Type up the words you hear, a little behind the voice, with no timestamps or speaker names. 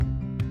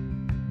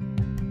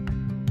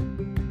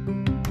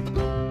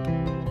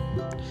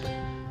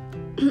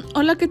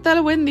Hola, ¿qué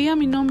tal? Buen día,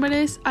 mi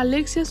nombre es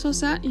Alexia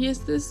Sosa y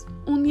este es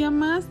un día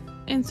más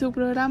en su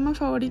programa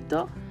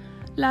favorito,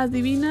 Las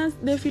Divinas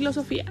de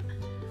Filosofía.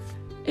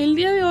 El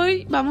día de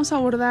hoy vamos a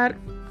abordar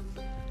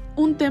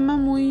un tema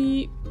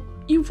muy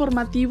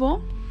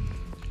informativo,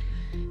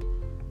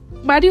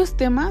 varios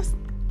temas,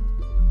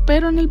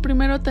 pero en el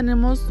primero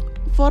tenemos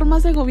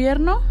formas de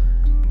gobierno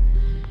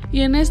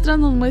y en estas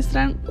nos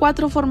muestran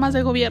 4 formas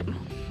de gobierno.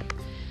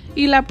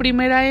 Y la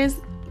primera es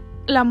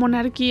la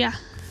monarquía.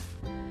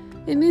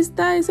 En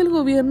esta es el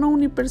gobierno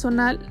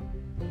unipersonal,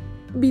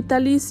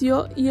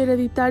 vitalicio y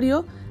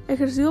hereditario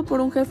ejercido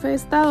por un jefe de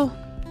Estado.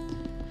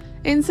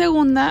 En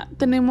segunda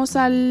tenemos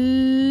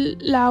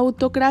la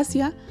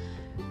autocracia,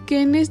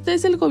 que en esta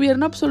es el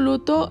gobierno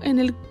absoluto en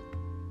el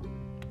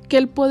que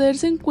el poder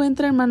se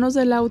encuentra en manos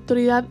de la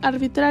autoridad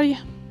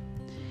arbitraria.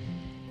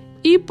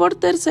 Y por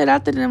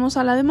tercera tenemos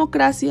a la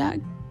democracia,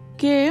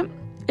 que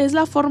es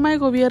la forma de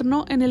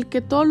gobierno en el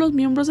que todos los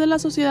miembros de la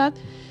sociedad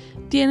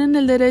tienen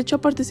el derecho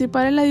a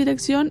participar en la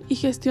dirección y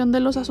gestión de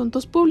los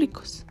asuntos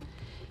públicos.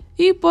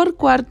 Y por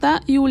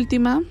cuarta y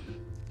última,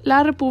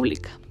 la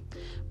república.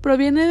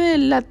 Proviene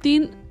del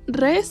latín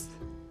res.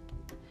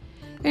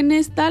 En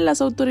esta, las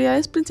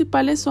autoridades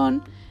principales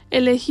son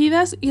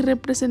elegidas y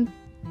representantes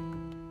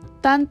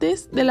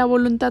de la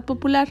voluntad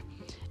popular.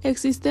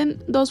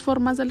 Existen 2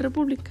 formas de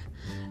república.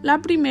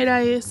 La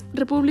primera es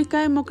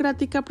República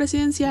Democrática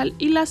Presidencial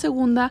y la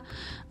segunda,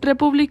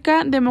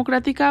 República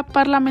Democrática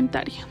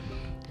Parlamentaria.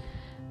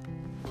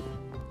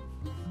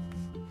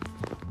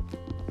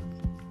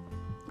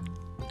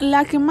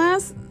 La que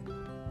más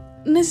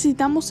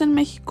necesitamos en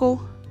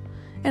México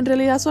en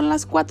realidad son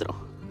las 4,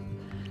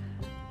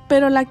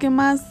 pero la que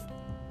más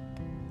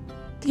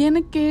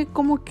tiene que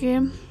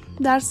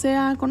darse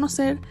a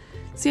conocer,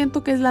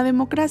 siento que es la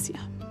democracia,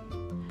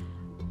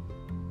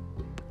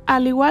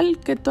 al igual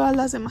que todas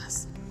las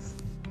demás.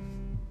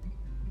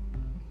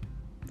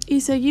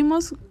 Y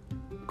seguimos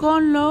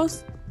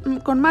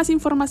con más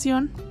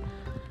información.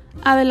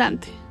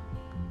 Adelante.